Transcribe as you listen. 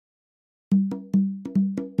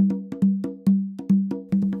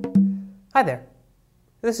Hi there,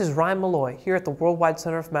 this is Malloy here at the Worldwide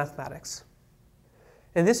Center of Mathematics.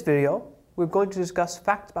 In this video, we're going to discuss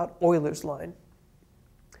facts about Euler's line.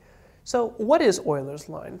 So what is Euler's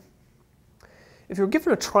line? If you're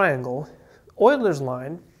given a triangle, Euler's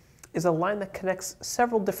line is a line that connects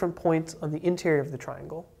several different points on the interior of the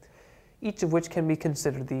triangle, each of which can be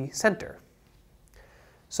considered the center.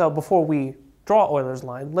 So before we draw Euler's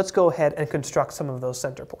line, let's go ahead and construct some of those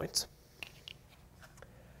center points.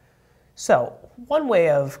 So, one way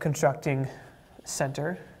of constructing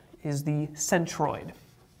center is the centroid.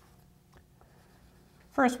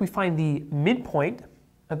 First, we find the midpoint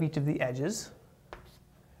of each of the edges,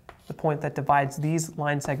 the point that divides these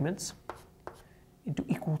line segments into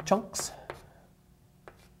equal chunks.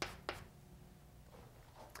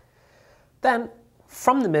 Then,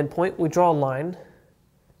 from the midpoint, we draw a line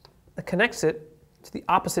that connects it to the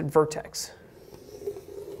opposite vertex.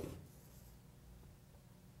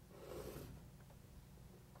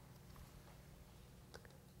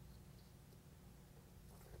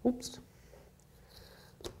 Oops.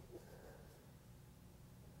 There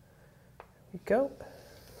we go.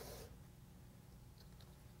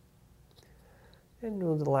 And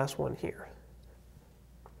we'll do the last one here.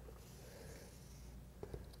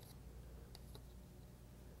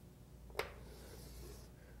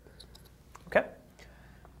 Okay.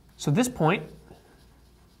 So this point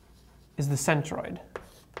is the centroid.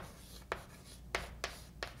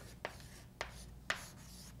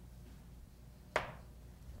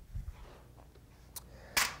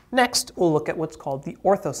 Next, we'll look at what's called the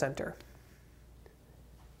orthocenter.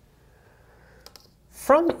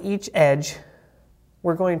 From each edge,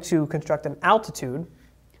 we're going to construct an altitude,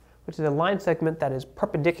 which is a line segment that is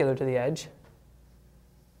perpendicular to the edge,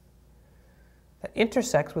 that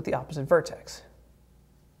intersects with the opposite vertex.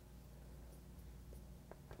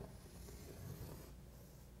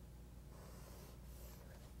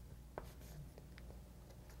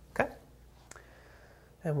 Okay?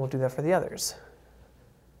 And we'll do that for the others.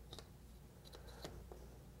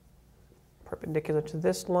 Perpendicular to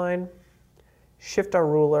this line, shift our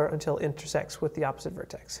ruler until it intersects with the opposite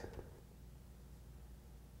vertex.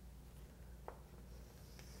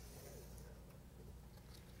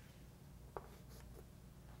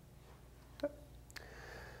 Okay.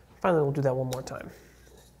 Finally, we'll do that one more time.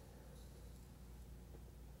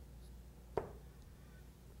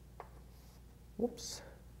 Whoops.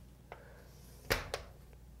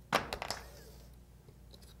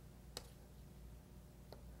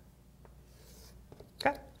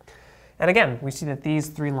 Okay. And again, we see that these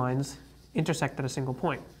three lines intersect at a single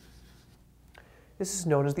point. This is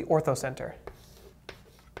known as the orthocenter.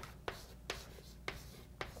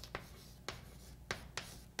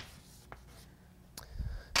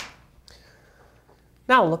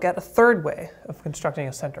 Now look at a third way of constructing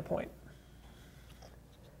a center point.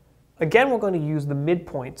 Again, we're going to use the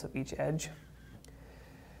midpoints of each edge.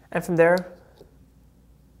 And from there,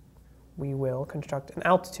 we will construct an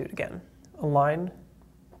altitude again, a line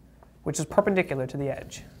which is perpendicular to the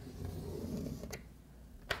edge.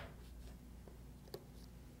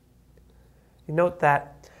 You note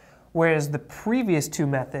that whereas the previous two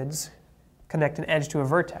methods connect an edge to a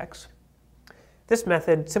vertex, this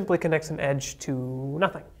method simply connects an edge to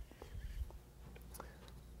nothing.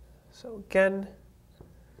 So again,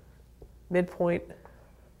 midpoint,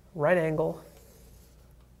 right angle,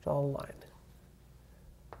 draw a line.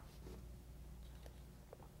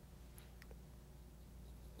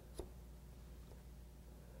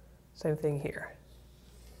 Same thing here.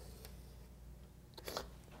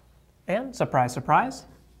 And surprise, surprise,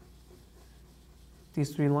 these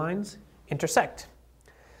three lines intersect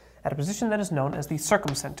at a position that is known as the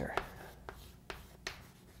circumcenter.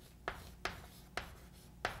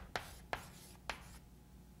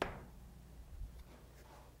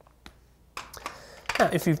 Now,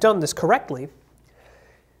 if you've done this correctly,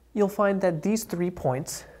 you'll find that these 3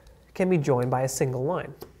 points can be joined by a single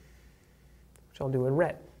line, which I'll do in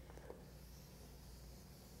red.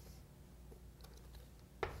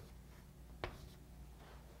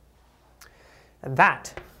 And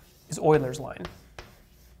that is Euler's line.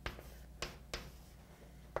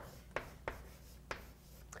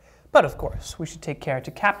 But of course, we should take care to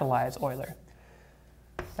capitalize Euler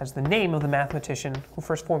as the name of the mathematician who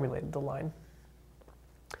first formulated the line.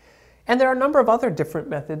 And there are a number of other different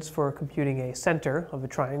methods for computing a center of a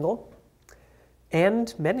triangle,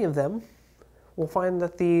 and many of them will find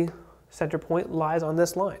that the center point lies on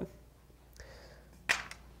this line.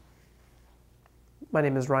 My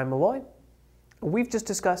name is Malloy. We've just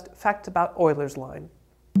discussed facts about Euler's line.